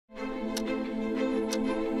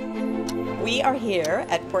We are here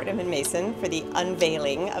at Fortnum and Mason for the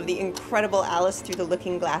unveiling of the incredible Alice Through the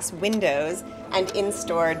Looking Glass windows and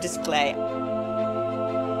in-store display.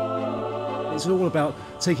 It's all about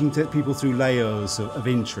taking people through layers of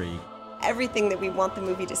intrigue. Everything that we want the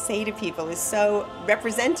movie to say to people is so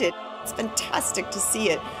represented. It's fantastic to see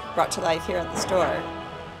it brought to life here at the store.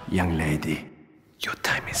 Young lady, your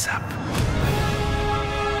time is up.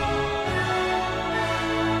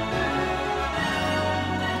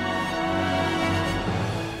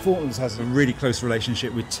 Fortnum's has a really close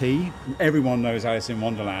relationship with tea. Everyone knows Alice in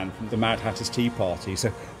Wonderland from the Mad Hatter's Tea Party, so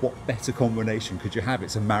what better combination could you have?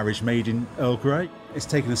 It's a marriage made in Earl Grey. It's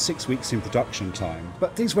taken us 6 weeks in production time,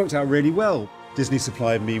 but things worked out really well. Disney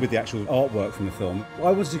supplied me with the actual artwork from the film. I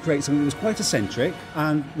wanted to create something that was quite eccentric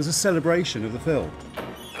and was a celebration of the film.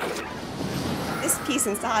 This piece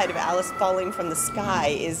inside of Alice falling from the sky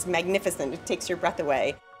is magnificent. It takes your breath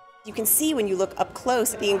away. You can see when you look up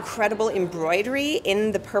close the incredible embroidery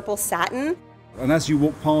in the purple satin. And as you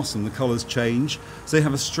walk past them, the colours change, so they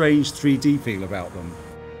have a strange 3D feel about them.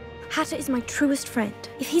 Hatter is my truest friend.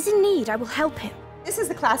 If he's in need, I will help him. This is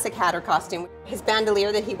the classic Hatter costume. His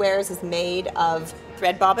bandolier that he wears is made of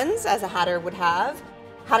thread bobbins, as a Hatter would have.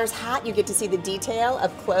 Hatter's hat, you get to see the detail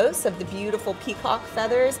up close of the beautiful peacock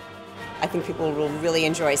feathers. I think people will really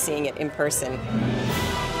enjoy seeing it in person.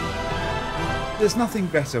 There's nothing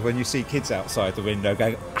better when you see kids outside the window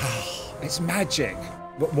going, "Ah, it's magic."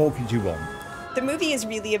 What more could you want? The movie is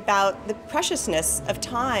really about the preciousness of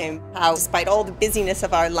time. How, despite all the busyness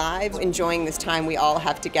of our lives, enjoying this time we all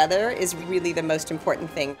have together is really the most important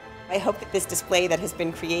thing. I hope that this display that has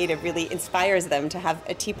been created really inspires them to have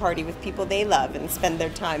a tea party with people they love and spend their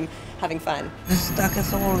time having fun. Stuck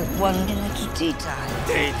us all at 1 minute of tea time.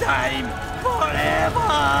 Tea time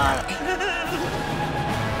forever!